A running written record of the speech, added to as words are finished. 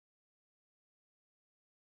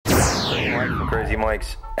Mike from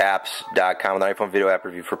CrazyMikesapps.com with an iPhone video app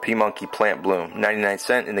review for P-Monkey Plant Bloom.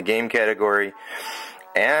 99¢ in the game category,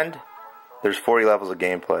 and there's 40 levels of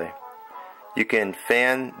gameplay. You can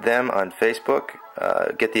fan them on Facebook,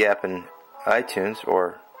 get the app in iTunes,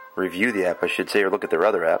 or review the app, I should say, or look at their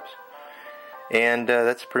other apps. And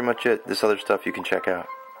that's pretty much it. This other stuff you can check out.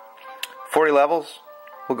 40 levels.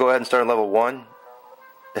 We'll go ahead and start on level 1.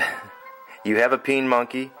 You have a peen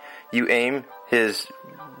monkey. You aim his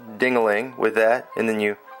ding-a-ling with that, and then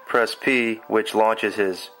you press P, which launches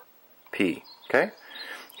his pee. Okay?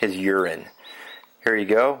 His urine. Here you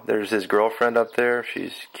go. There's his girlfriend up there.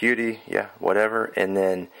 She's cutie. Yeah, whatever. And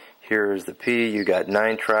then here's the pee. You got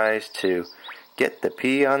 9 tries to get the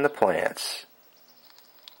pee on the plants.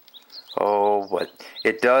 Oh, but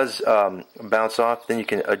it does bounce off. Then you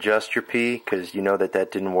can adjust your pee because you know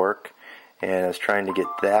that didn't work. And I was trying to get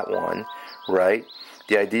that one right.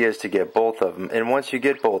 The idea is to get both of them. And once you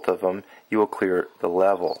get both of them, you will clear the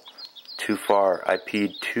level. Too far. I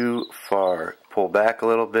peed too far. Pull back a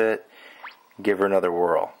little bit. Give her another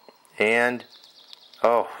whirl. And,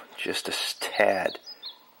 oh, just a tad.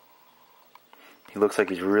 He looks like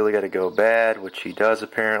he's really got to go bad, which he does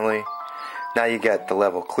apparently. Now you got the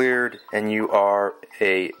level cleared, and you are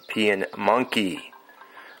a peeing monkey.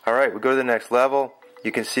 Alright, we go to the next level.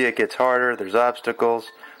 You can see it gets harder. There's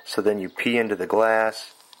obstacles. So then you pee into the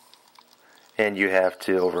glass, and you have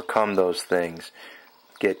to overcome those things.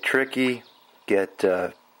 Get tricky.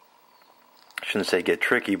 I shouldn't say get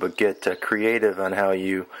tricky, but get creative on how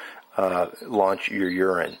you launch your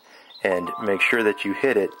urine. And make sure that you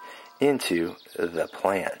hit it into the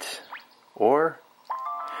plant, or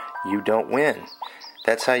you don't win.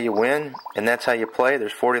 That's how you win, and that's how you play.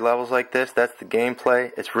 There's 40 levels like this. That's the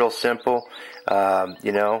gameplay. It's real simple.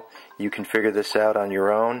 You know, you can figure this out on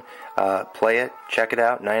your own. Play it. Check it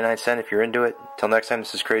out. 99¢ if you're into it. Till next time,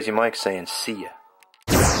 this is Crazy Mike saying see ya.